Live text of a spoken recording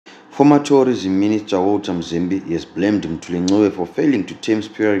Former Tourism Minister Walter Mzembi has blamed Mthuli Ncube for failing to tame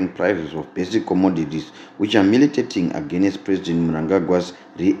spiraling prices of basic commodities, which are militating against President Mnangagwa's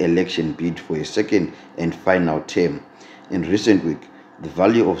re-election bid for a second and final term. In recent weeks, the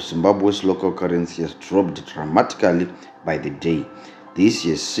value of Zimbabwe's local currency has dropped dramatically by the day. This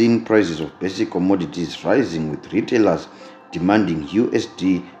has seen prices of basic commodities rising, with retailers demanding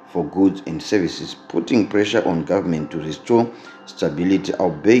USD for goods and services, putting pressure on government to restore stability,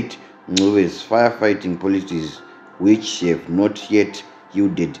 albeit Ncube's firefighting policies, which have not yet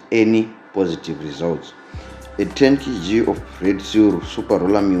yielded any positive results. A 10 kg of red seal super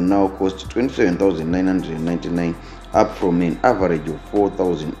roller mill now costs 27,999, up from an average of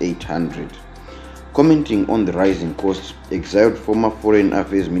 4,800. Commenting on the rising costs, exiled former Foreign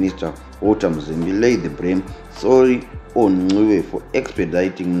Affairs Minister Walter Mzembi laid the blame solely on Ncube for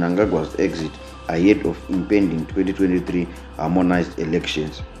expediting Mnangagwa's exit ahead of impending 2023 harmonized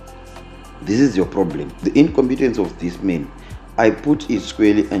elections. This is your problem, the incompetence of this man. I put it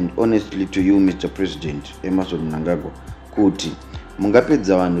squarely and honestly to you, Mr. President Emmerson Mnangagwa, kuti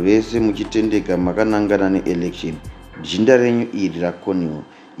mungapedza vanhu vese muchitendeka makanangana ne-election. Jinda renyu iri rakoniwa.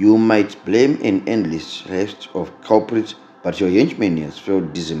 You might blame an endless list of culprits, but your henchman has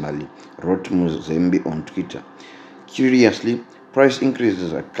failed dismally, wrote Mzembi on Twitter. Curiously, price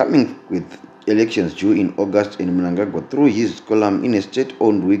increases are coming with elections due in August, and Mnangagwa, through his column in a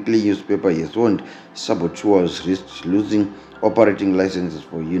state-owned weekly newspaper, has warned saboteurs risk losing operating licenses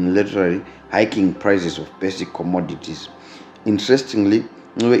for unilaterally hiking prices of basic commodities. Interestingly,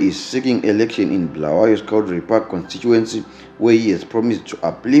 Ncube is seeking election in Bulawayo's Caudry Park constituency, where he has promised to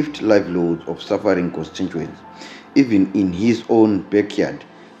uplift livelihoods of suffering constituents. Even in his own backyard,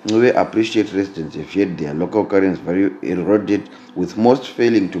 Ncube appreciates residents have had their local currency value eroded, with most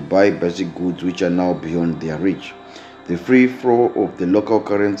failing to buy basic goods which are now beyond their reach. The free flow of the local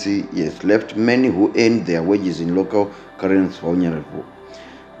currency has left many who earn their wages in local currency vulnerable.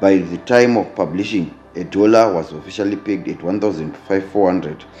 By the time of publishing, a dollar was officially pegged at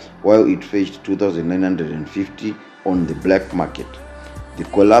 1,400, while it fetched 2,950 on the black market. The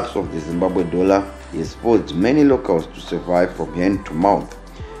collapse of the Zimbabwe dollar has forced many locals to survive from hand to mouth.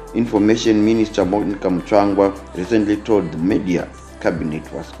 Information Minister Mthuli recently told the media cabinet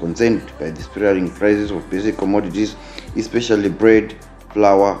was concerned by the spiraling prices of basic commodities, especially bread,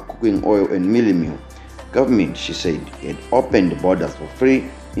 flour, cooking oil, and mealie meal. Government, she said, had opened borders for free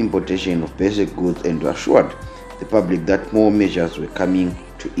importation of basic goods and assured the public that more measures were coming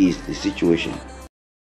to ease the situation.